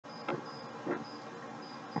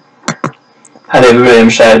Hi there everybody, I'm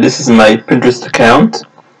Shad. This is my Pinterest account,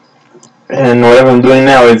 and what I'm doing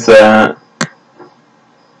now is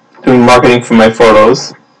doing marketing for my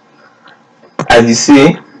photos. As you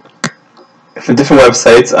see, for different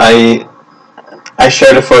websites, I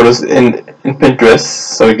share the photos in Pinterest,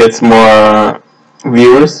 so it gets more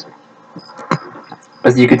viewers.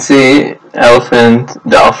 As you can see, elephant,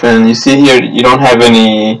 dolphin. You see here, you don't have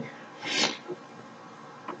any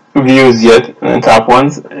views yet in the top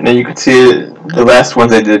ones, and then you can see the last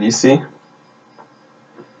ones I did. You see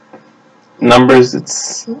numbers.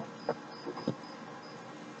 It's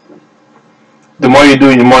the more you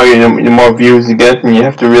do, the more views you get, and you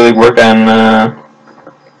have to really work on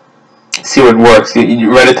see what works.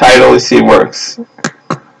 You read a title, you see it works.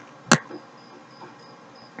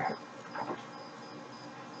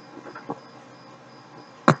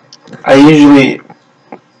 I usually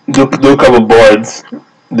do a couple boards,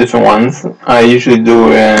 different ones. I usually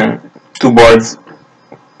do 2 boards.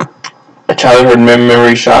 A childhood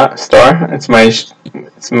memory star. It's my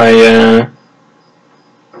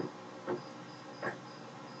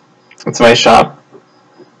shop.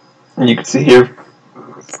 And you can see here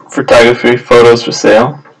photography, photos for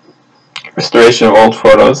sale, restoration of old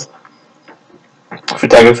photos,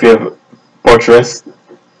 photography of portraits,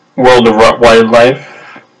 world of wildlife,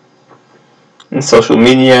 and social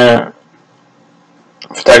media,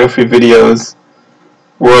 photography videos,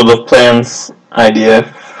 world of plants,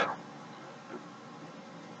 IDF,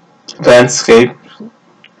 landscape.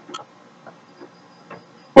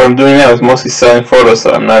 What I'm doing now is mostly selling photos,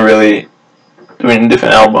 so I'm not really doing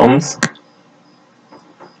different albums.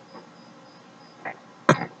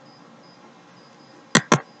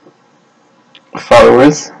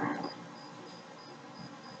 Followers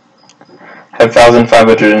have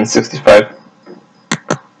 1,565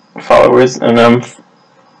 followers, and I'm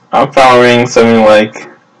following something like,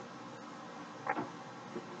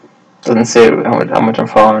 doesn't say how much I'm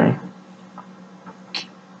following.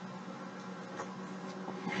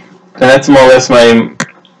 And that's more or less my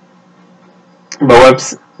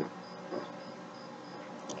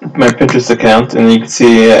Pinterest account, and you can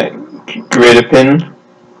see create a pin.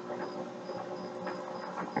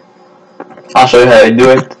 I'll show you how to do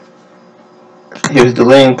it. Here's the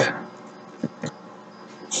link.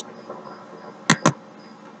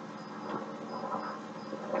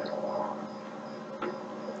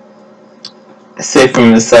 Save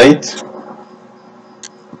from the site.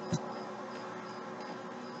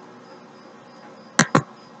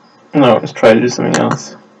 No, let's try to do something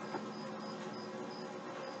else.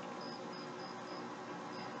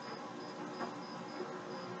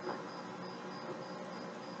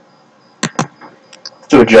 Let's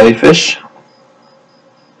do a jellyfish.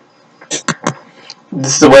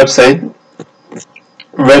 This is a website,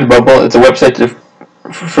 Redbubble. It's a website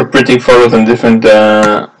for printing photos on different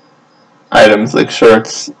items like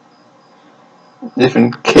shirts,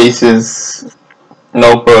 different cases,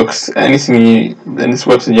 notebooks, anything in this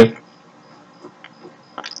website. You have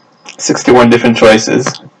 61 different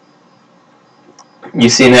choices. You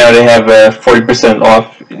see now they have 40%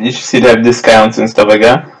 off. You see they have discounts and stuff like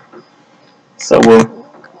that. So we'll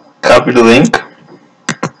copy the link.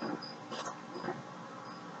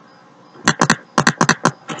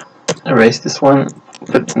 Erase this one,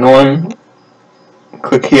 put the new one,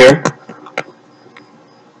 click here.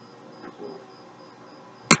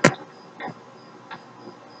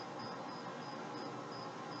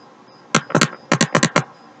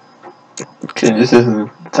 Okay, this is the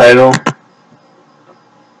title.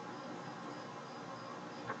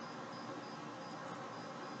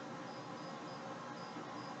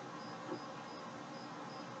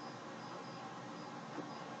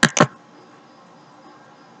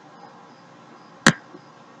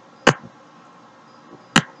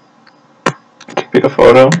 Pick a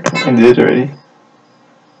photo. I did it already.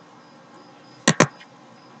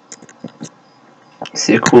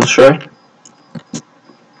 See a cool shirt.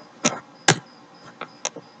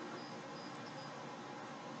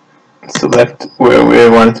 Select where we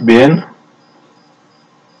want it to be in.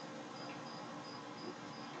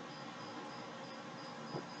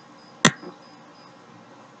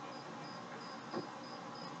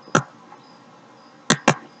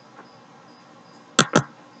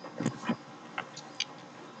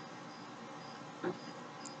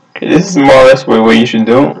 Okay, this is more or less what you should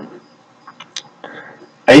do.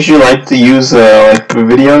 I usually like to use like for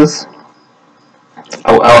videos.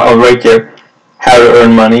 I'll write here how to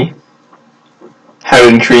earn money, how to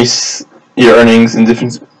increase your earnings, and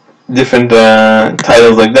different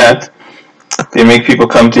titles like that. They make people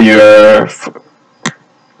come to your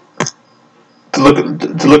to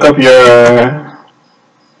look up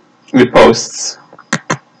your posts.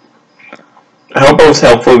 I hope it was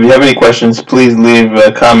helpful. If you have any questions, please leave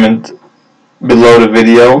a comment below the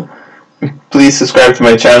video. Please subscribe to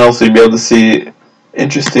my channel so you'll be able to see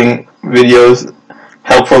interesting videos,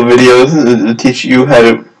 helpful videos that teach you how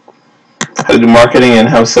to do marketing and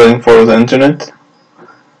how selling photos on the internet.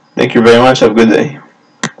 Thank you very much. Have a good day.